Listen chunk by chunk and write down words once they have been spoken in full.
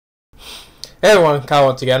Hey everyone, Kyle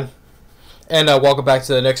once again, and welcome back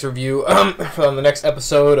to the next review from the next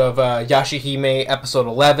episode of Yashahime, episode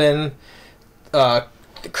 11, The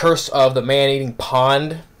Curse of the Man-Eating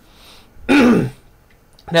Pond.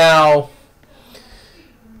 now,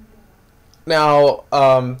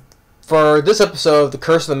 for this episode of The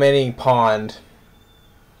Curse of the Man-Eating Pond,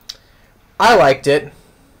 I liked it.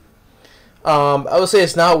 I would say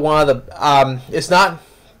it's not one of the, it's not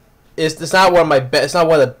one of my best. It's not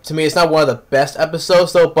one of the, to me, it's not one of the best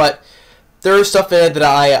episodes though. But there's stuff in it that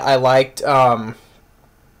I liked,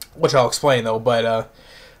 which I'll explain though. But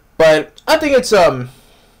I think it's a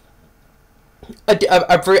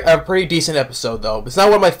pretty decent episode though. It's not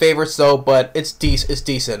one of my favorites though, but it's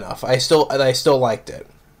decent enough. I still liked it.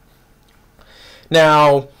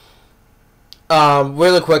 Now,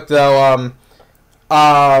 really quick though,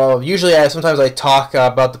 usually sometimes I talk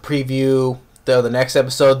about the preview. The next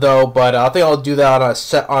episode though, but I think I'll do that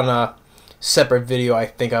on a separate video. I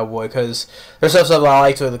think I would, because there's stuff that I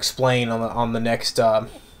like to explain on the next episode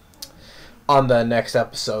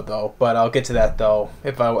though. But I'll get to that though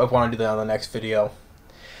if I want to do that on the next video.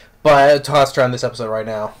 But let's try on this episode right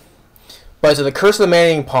now. But so the Curse of the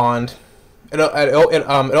Man-Eating Pond. It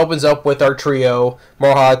opens up with our trio: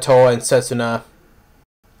 Moroha, Toa, and Setsuna.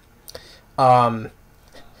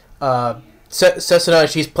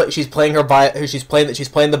 Setsuna, she's playing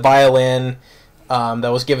the violin that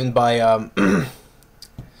was given by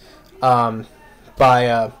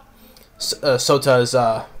Sota's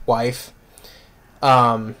wife.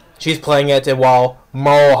 She's playing it, and while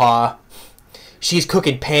Moroha, she's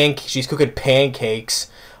cooking pancakes,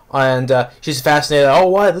 and she's fascinated. Oh,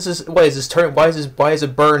 why is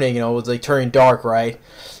it burning? You know, it's like turning dark, right?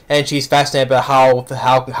 And she's fascinated about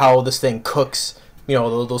how this thing cooks. You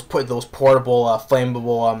know, those portable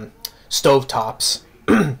flammable stove tops.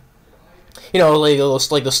 You know, like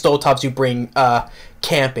the stove tops you bring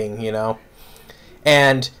camping. You know,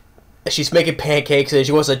 and she's making pancakes, and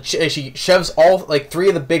she shoves all three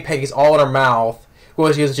of the big pancakes all in her mouth.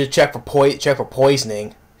 Well, she has to check for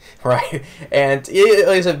poisoning, right? And like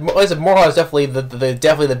I said, Moroha is definitely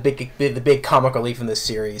the big comic relief in this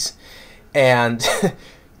series, and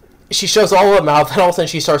she shoves all in her mouth, and all of a sudden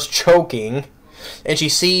she starts choking. And she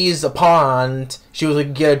sees a pond. She was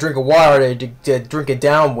like, get a drink of water to drink it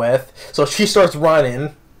down with. So she starts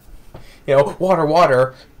running. You know,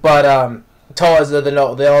 water. But Toa they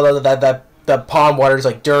all know that the pond water is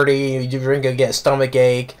like dirty. You drink it, you get a stomach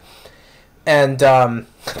ache. And but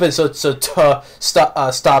so Toa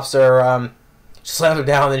stops her. She slams her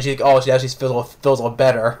down, and she actually feels all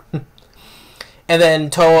better. And then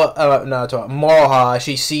Moroha,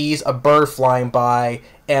 she sees a bird flying by,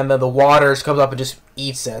 and then the water comes up and just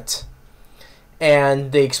eats it.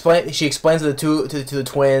 And she explains to the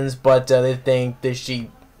twins, but they think that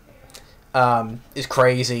she is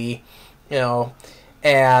crazy, you know.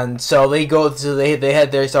 And so they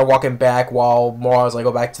start walking back while Moroha's like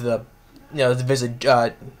go back to to visit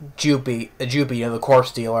Jupi, you know, the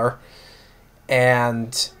corpse dealer,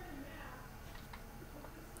 and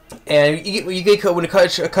you get when it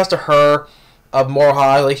cuts to her,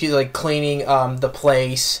 Moroha, like she's like cleaning the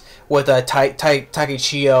place with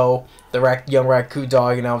Takechio, the young raccoon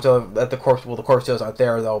dog, you know, at the corpse. Well, the corpse dealer's not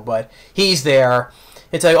there though, but he's there.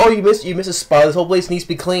 It's like, oh, you missed a spot. This whole place needs to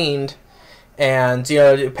be cleaned, and you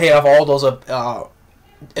know, to pay off all those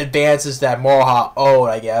advances that Moroha owed,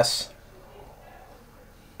 I guess.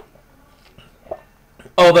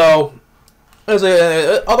 Although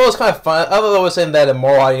it's kind of fun. Although I was saying that in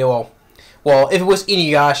Moroha, you know, well, if it was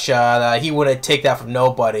Inuyasha, he wouldn't take that from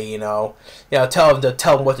nobody, you know. Tell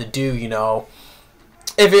him what to do, you know.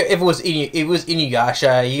 If it was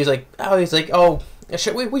Inuyasha, he's like,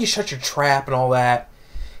 will you shut your trap and all that.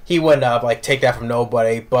 He wouldn't take that from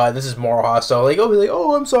nobody. But this is Moroha, so he'll be like,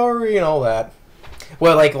 oh, I'm sorry, and all that.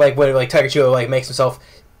 Well, when Takechio makes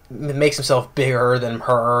himself bigger than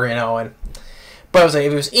her, you know, and. But I was like,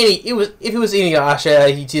 if it was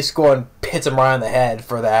Inuyasha, he'd just go and hits him right on the head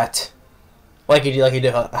for that, like he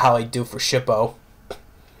did how he do for Shippo.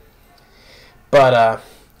 But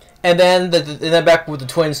and then back with the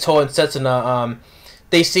twins, Toa and Setsuna,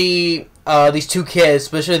 they see these two kids,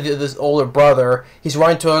 especially this older brother. He's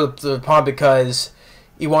running to the pond because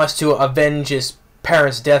he wants to avenge his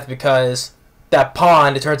parents' death, because that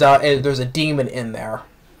pond, it turns out there's a demon in there.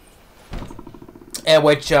 And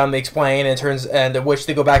which they explain, and which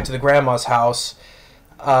they go back to the grandma's house.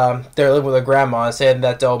 They're living with their grandma, and saying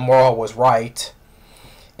that Moroha was right.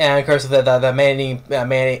 And of course, that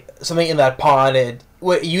something in that pond, it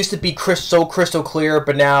used to be so crystal clear,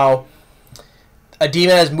 but now a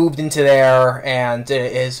demon has moved into there and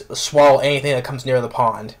is swallow anything that comes near the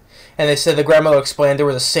pond. And they said the grandmother explained there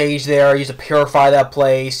was a sage there, used to purify that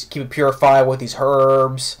place, keep it purified with these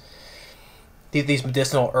herbs, these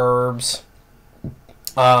medicinal herbs.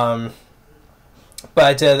 But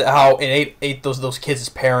how it ate those kids'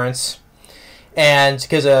 parents, and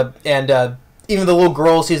because even the little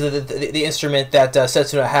girl sees the instrument that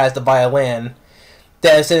Setsuna has, the violin,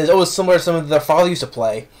 that says it's similar to something that their father used to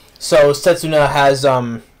play. So Setsuna has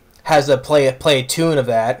to play a tune of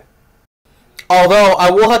that. Although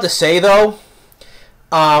I will have to say though,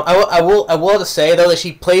 I will have to say though that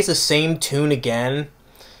she plays the same tune again.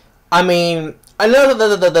 I mean, I know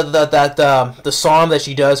that the song that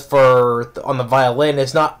she does on the violin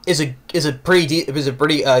is a pretty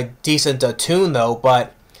decent tune though.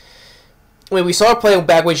 But I mean, we saw her play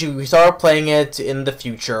back when we saw her playing it in the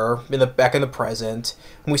future, back in the present.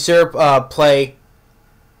 And we saw her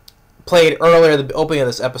played earlier at the opening of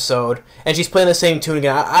this episode, and she's playing the same tune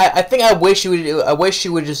again. I think I wish she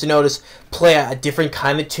would just just play a different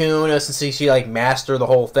kind of tune, since she like mastered the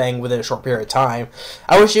whole thing within a short period of time.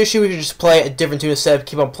 I wish she would just play a different tune instead of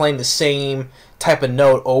keep on playing the same type of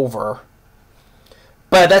note over.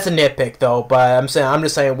 But that's a nitpick though. But I'm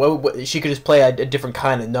just saying she could just play a different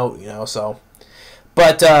kind of note, So,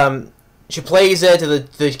 but she plays it.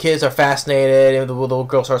 The kids are fascinated, and the little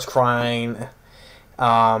girl starts crying.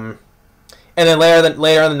 And then later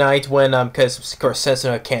in the night, when because of course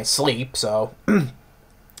Setsuna can't sleep, so and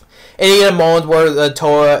you get a moment where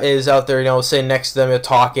Toa is out there, sitting next to them,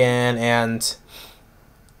 talking, and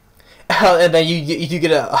then you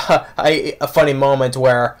get a funny moment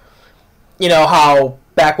where, how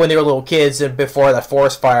back when they were little kids and before that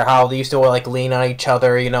forest fire, how they used to like lean on each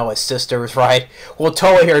other, as sisters, right? Well,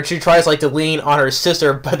 Toa here, she tries like to lean on her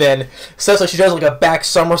sister, but then she does like a back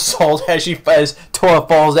somersault as Toa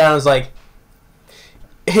falls down. And is like,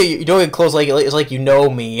 hey, you don't get close, like it's like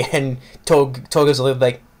me, and Toga's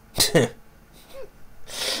like,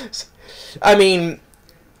 I mean,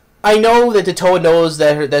 I know that the Toa knows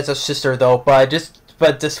that that's her sister though, but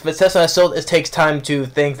Setsuna still it takes time to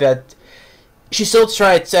think that she still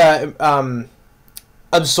tries to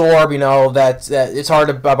absorb, that it's hard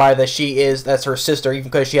to buy that that's her sister, even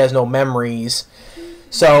because she has no memories.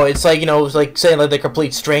 So it's like it's like saying like they're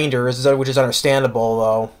complete strangers, which is understandable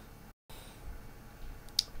though.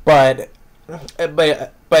 But even though,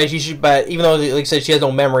 like I said, she has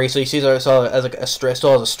no memory, so he sees her still as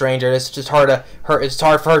a stranger. It's just hard for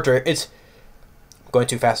her to. It's going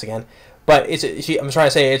too fast again, but I'm trying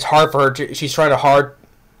to say it's hard for her to.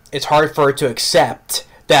 It's hard for her to accept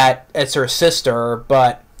that it's her sister,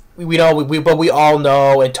 but we all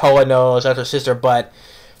know, and Toa knows that's her sister. But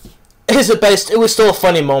it was still a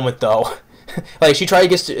funny moment though. Like Toa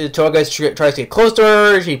tries to get close to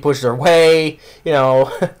her, she pushes her away,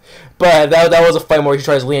 but that was a fight where she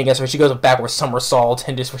tries to lean against her. She goes a backward somersault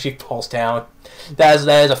and just when she falls down. That is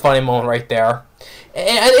a funny moment right there.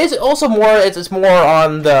 And it's also it's more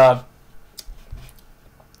on the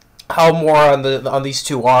how more on these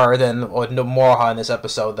two are than more on this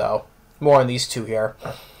episode though. More on these two here.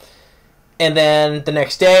 And then the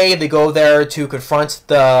next day they go there to confront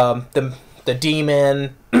the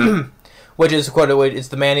demon. Which is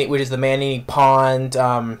the man-eating pond.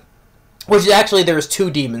 Which is actually there's two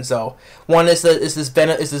demons though. One is this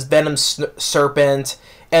venom serpent,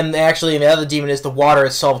 and actually the other demon is the water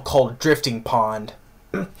itself called drifting pond.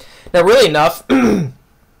 Now, really enough,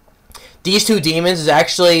 these two demons is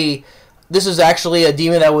actually a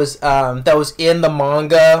demon that was in the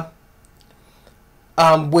manga,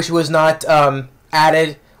 which was not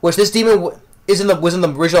added. Which this demon was in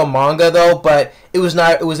the original manga though, but it was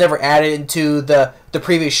never added into the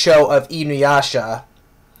previous show of Inuyasha.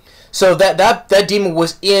 So that demon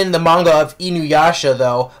was in the manga of Inuyasha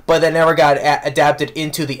though, but that never got adapted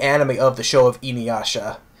into the anime of the show of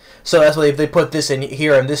Inuyasha. So that's why they put this in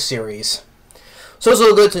here in this series. So it's a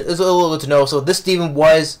little good to know. So this demon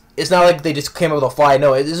it's not like they just came up with a fly.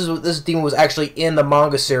 No, this demon was actually in the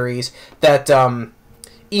manga series that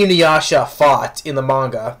Inuyasha fought in the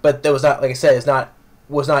manga, but that was not, like I said,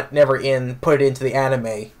 was not never put it into the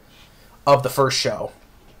anime of the first show.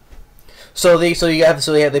 So they put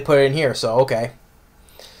it in here. So okay.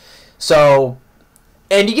 So,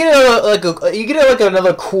 and you get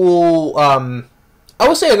another cool I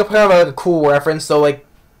would say kind of like a cool reference though, like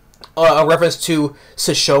a reference to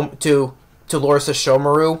Lord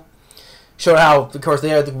Sesshomaru. Showing how, of course,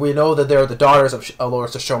 we know that they're the daughters of Lord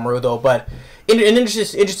Sesshomaru, though, but in an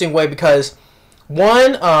interesting way, because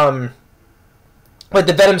one, like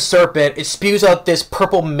the venom serpent, it spews out this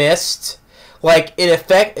purple mist, like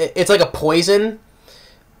it's like a poison,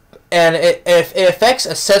 and it affects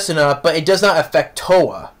Setsuna, but it does not affect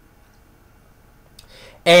Towa.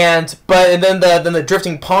 And then the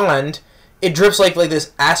drifting pond, it drifts like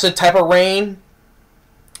this acid type of rain,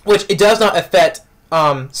 which it does not affect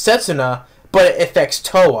Setsuna, but it affects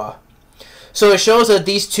Towa. So it shows that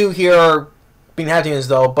these two here are being Hatians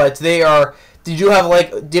though, but they do have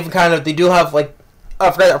like different kind of, they do have like,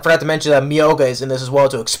 I forgot to mention that Miyoga is in this as well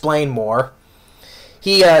to explain more.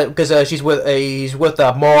 He because he's with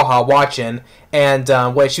Moroha watching, and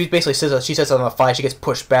what she basically says, she sets on the fight, she gets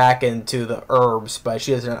pushed back into the herbs, but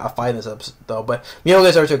she doesn't fight in this episode though. But Miyoga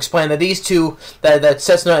is there to explain that these two, that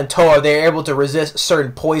Setsuna and Towa, they're able to resist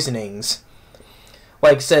certain poisonings.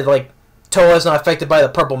 Like I said, like Towa is not affected by the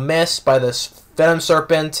purple mist, by this venom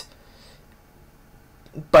serpent,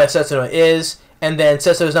 but Setsuna is, and then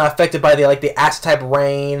Setsuna is not affected by the acid type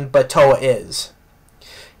rain, but Towa is.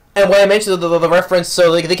 And when I mentioned the reference,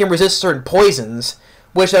 so they can resist certain poisons,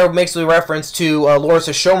 which makes the reference to Lord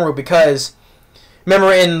Sesshomaru, because remember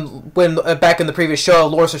back in the previous show,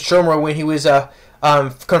 Lord Sesshomaru, when he was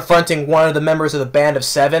confronting one of the members of the Band of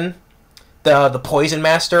Seven, the Poison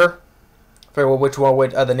Master, I forget which one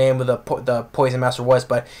the name of the Poison Master was,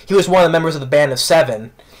 but he was one of the members of the Band of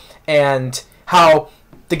Seven, and how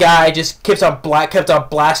the guy just kept on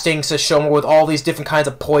blasting Sesshomaru with all these different kinds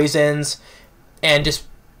of poisons, and just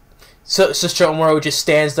Sesshomaru just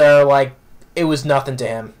stands there like it was nothing to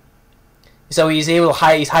him. So he's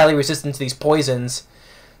highly resistant to these poisons,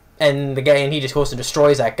 and he just goes and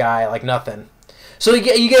destroys that guy like nothing. So you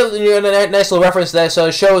get a nice little reference to that. So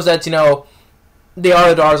it shows that they are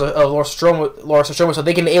the daughters of Lord Sesshomaru, so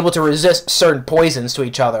they can be able to resist certain poisons to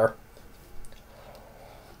each other.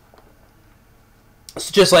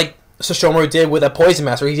 So just like Sesshomaru did with that Poison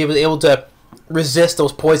Master, he was able to resist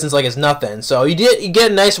those poisons like it's nothing. So you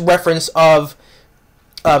get a nice reference of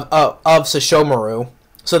Sesshomaru.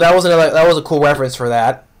 So that was a cool reference for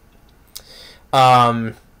that.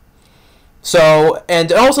 So,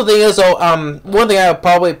 and also the thing is though, one thing I would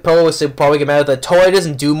probably get mad at, that Toei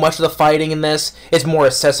doesn't do much of the fighting in this. It's more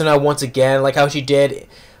Setsuna once again, like how she did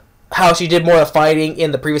more of the fighting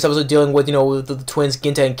in the previous episode, dealing with the twins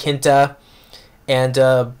Ginta and Kinta, and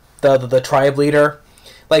the tribe leader.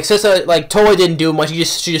 Like Toei didn't do much. She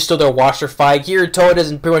just stood there and watched her fight. Here, Toei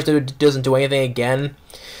doesn't do anything again.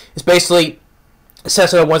 It's basically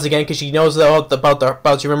Setsuna once again, because she knows she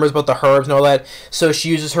remembers about the herbs and all that. So she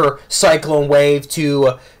uses her cyclone wave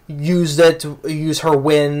to use her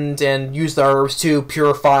wind and use the herbs to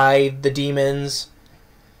purify the demons.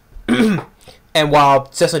 And while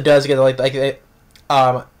Setsuna does get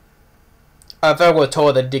I forgot what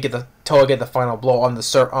Toei that did get the final blow on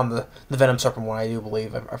the venom serpent one, I do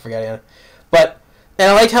believe. I forget it. But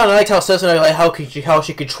and I liked how Setsuna, how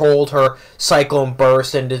she controlled her cyclone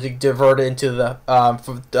burst and divert it into to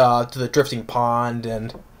the drifting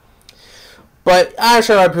pond. But I'm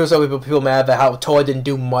sure people mad that how Toei didn't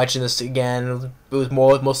do much in this again. It was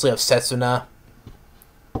mostly of Setsuna.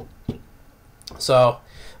 So,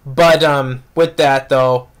 but with that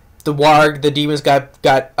though, the demons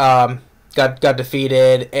got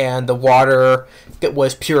defeated, and the water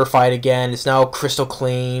was purified again. It's now crystal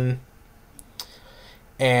clean,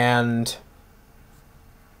 and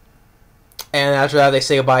after that they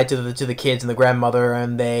say goodbye to the kids and the grandmother,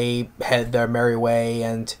 and they head their merry way.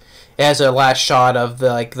 And it has a last shot of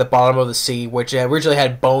the bottom of the sea, which originally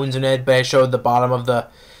had bones in it, but it showed the bottom of the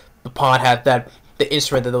pond had the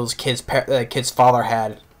instrument that those kids' father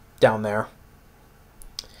had down there.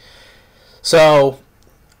 So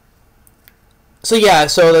yeah,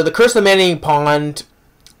 so the Curse of the Man-Eating Pond,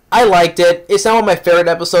 I liked it. It's not one of my favorite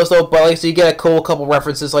episodes though, but so you get a cool couple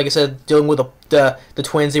references. Like I said, dealing with the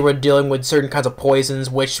twins, they were dealing with certain kinds of poisons,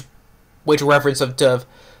 which reference of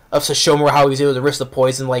Sesshomaru, how he was able to risk the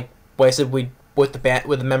poison. Like what I said, with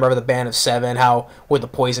the member of the Band of Seven, how with the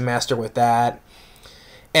Poison Master with that.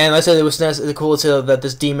 And like I said, it was cool to see that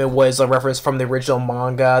this demon was a reference from the original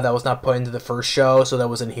manga that was not put into the first show, so that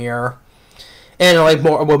was in here. And like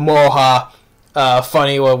more with Moroha.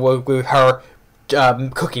 Funny with her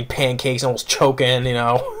cooking pancakes, almost choking, and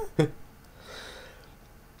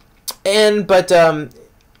like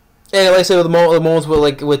I said, the moments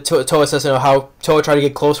with Toa says, how Toa tried to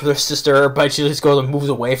get close with her sister, but she just goes and moves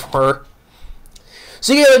away from her.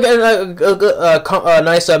 So you get a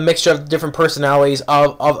nice mixture of different personalities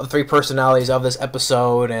of three personalities of this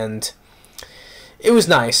episode, and it was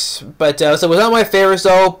nice. But so it was not my favorites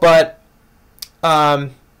though, but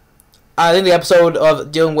I think the episode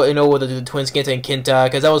of dealing with with the twins Ginta and Kinta,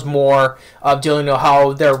 because that was more of dealing with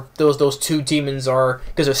how those two demons are,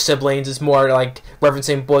 because they're siblings. It's more like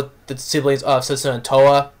referencing both the siblings of Setsuna and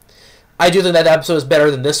Toa. I do think that episode is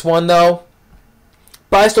better than this one, though.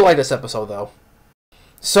 But I still like this episode, though.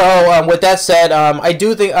 So, with that said, I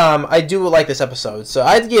do like this episode. So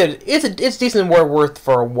I'd give it's decent worth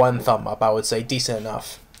for 1 thumb up. I would say decent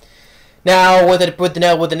enough. Now with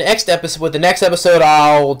the next episode,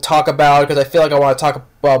 I'll talk about, because I feel like I want to talk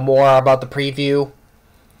about more about the preview.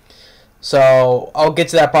 So I'll get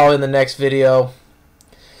to that probably in the next video.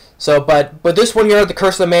 So, but this one here, The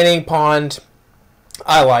Curse of the Man-Eating Pond,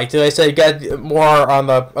 I liked it. I said you got more on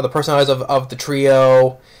the personalities of the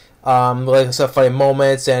trio, like some funny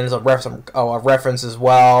moments and a reference as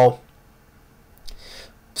well.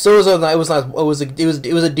 So it was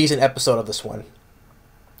a decent episode of this one.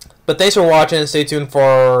 But thanks for watching, and stay tuned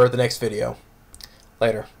for the next video.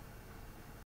 Later.